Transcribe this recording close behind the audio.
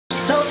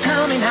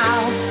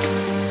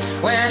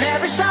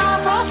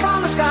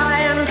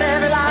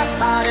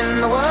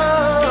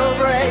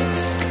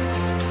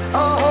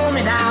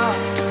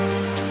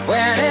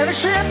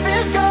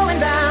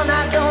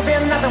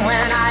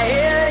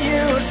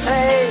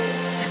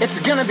It's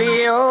gonna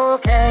be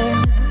okay.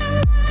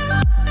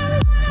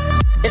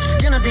 It's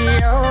gonna be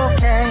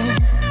okay.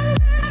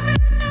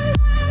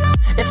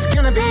 It's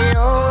gonna be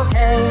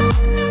okay.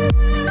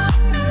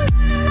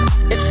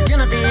 It's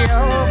gonna be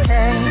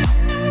okay.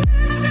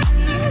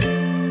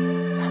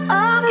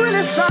 I'm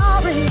really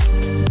sorry.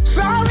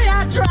 Sorry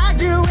I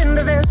dragged you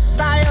into this.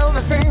 I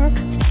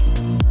overthink.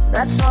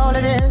 That's all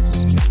it is.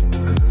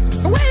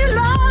 The way you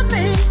love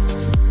me.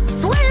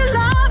 The way you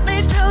love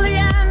me till the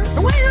end.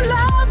 The way you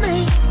love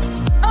me.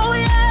 Oh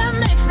yeah, it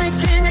makes me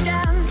king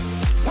again.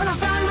 When I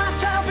find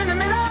myself in the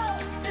middle,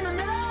 in the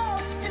middle,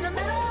 in the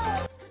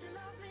middle. Could you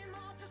love me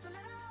more, just a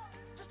little?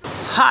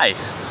 Hi,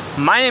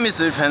 my name is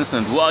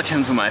Hanson and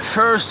welcome to my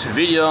first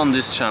video on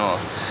this channel.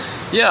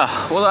 Yeah,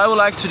 what I would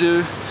like to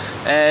do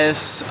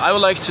is an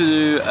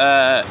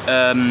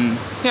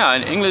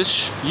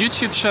English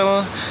YouTube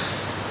channel,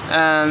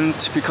 and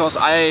because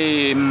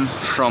I'm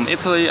from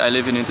Italy, I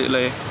live in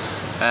Italy,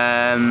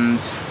 and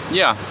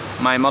yeah,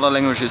 my mother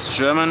language is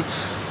German.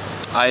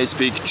 I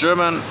speak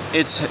German,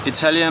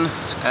 Italian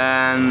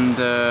and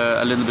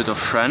a little bit of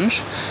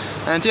French.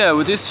 And yeah,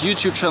 with this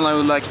YouTube channel I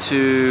would like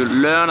to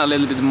learn a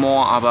little bit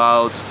more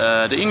about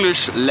the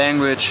English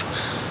language,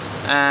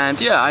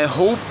 and yeah, I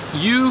hope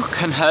you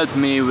can help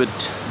me with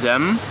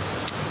them.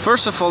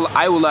 First of all,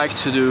 I would like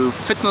to do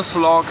fitness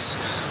vlogs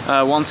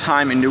one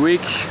time in the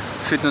week,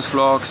 fitness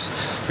vlogs,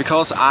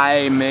 because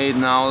I made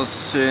now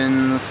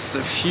since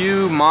a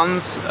few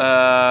months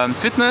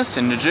fitness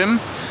in the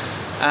gym.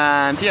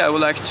 And yeah, I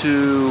would like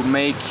to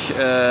make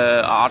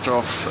art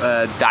of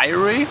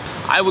diary.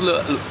 I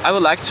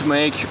would like to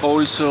make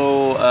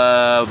also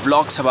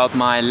vlogs about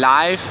my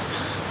life.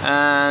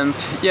 And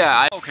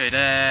yeah, okay,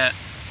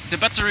 the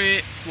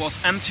battery was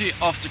empty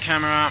of the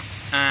camera,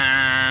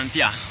 and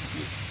yeah,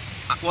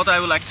 what I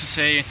would like to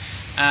say,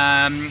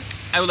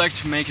 I would like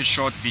to make a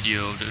short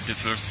video, the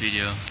first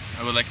video.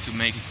 I would like to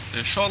make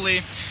it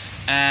shortly.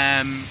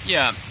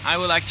 Yeah, I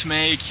would like to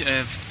make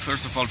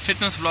first of all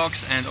fitness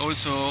vlogs, and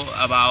also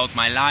about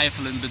my life,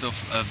 a little bit of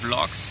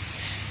vlogs.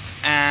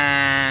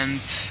 And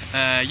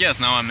yes,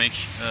 now I make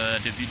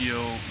the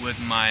video with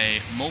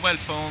my mobile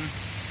phone.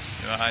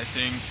 I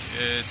think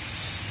it's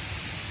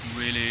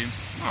really,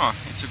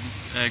 it's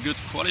a good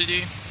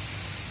quality.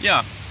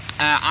 Yeah,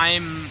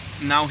 I'm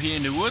now here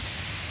in the wood.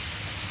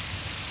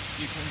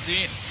 You can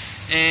see.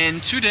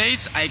 In 2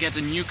 days I get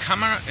a new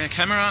camera.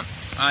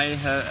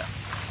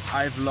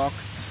 I vlogged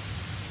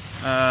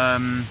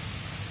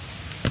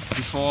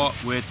before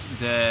with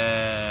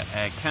the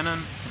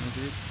Canon.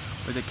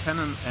 With the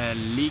Canon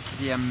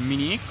Ligria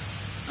Mini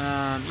X.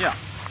 Yeah,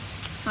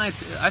 I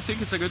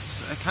think it's a good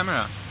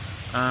camera.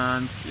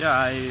 And yeah,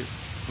 I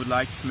would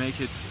like to make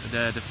it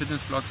the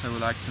fitness vlogs. I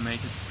would like to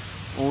make it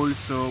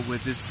also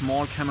with this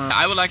small camera.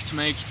 I would like to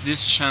make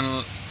this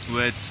channel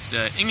with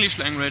the English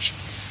language,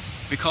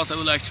 because I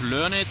would like to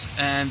learn it,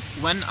 and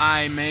when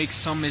I make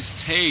some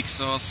mistakes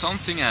or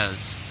something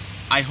else,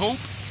 I hope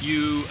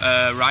you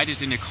write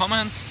it in the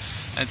comments,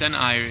 and then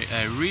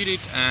I read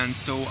it, and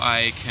so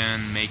I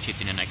can make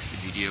it in the next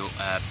video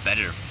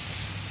better.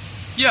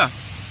 Yeah,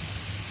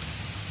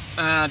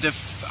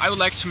 I would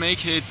like to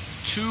make it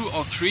 2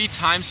 or 3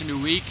 times in a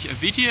week a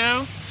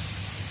video,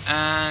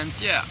 and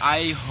yeah,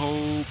 I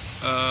hope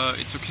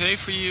it's okay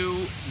for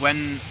you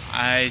when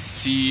I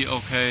see,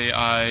 okay,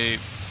 I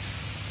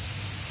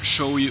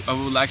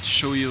would like to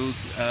show you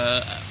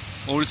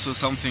also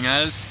something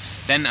else.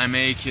 Then I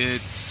make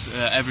it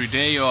every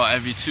day or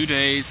every 2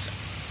 days.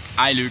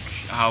 I look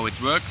how it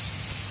works.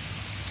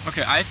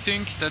 Okay, I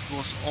think that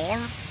was all.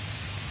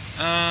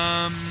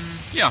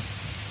 Yeah,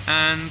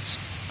 and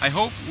I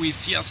hope we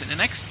see us in the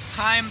next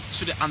time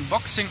to the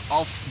unboxing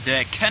of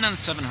the Canon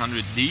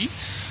 700D.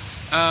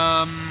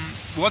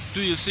 What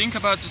do you think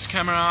about this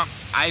camera?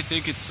 I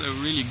think it's a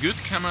really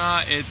good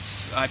camera.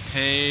 I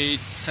paid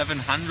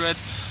 700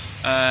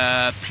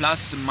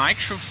 plus a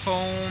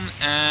microphone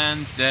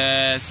and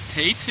the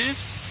stative.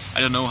 I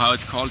don't know how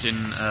it's called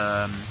in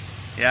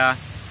yeah,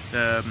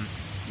 the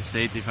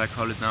stative I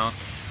call it now.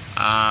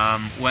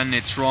 When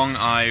it's wrong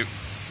I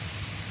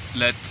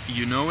let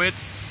you know it.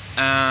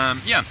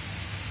 Yeah,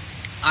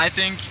 I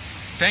think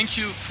thank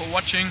you for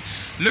watching.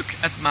 Look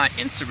at my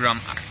Instagram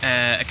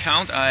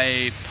account.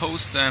 I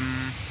post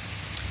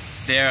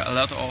there a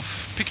lot of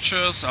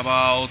pictures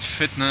about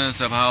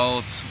fitness,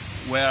 about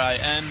where I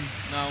am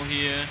now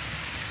here.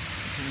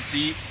 You can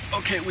see.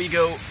 Okay, we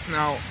go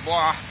now.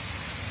 Wow,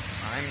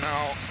 I'm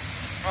now.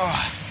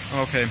 Oh,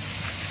 okay.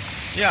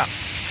 Yeah,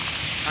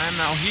 I'm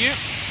now here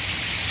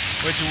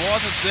with the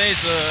water. Today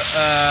is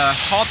a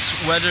hot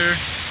weather,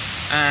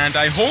 and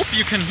I hope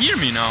you can hear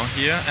me now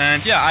here.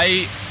 And yeah,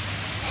 I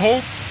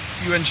hope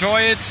you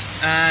enjoy it,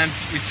 and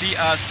we see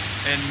us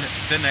in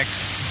the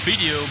next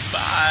video.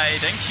 Bye.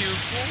 Thank you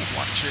for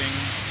watching.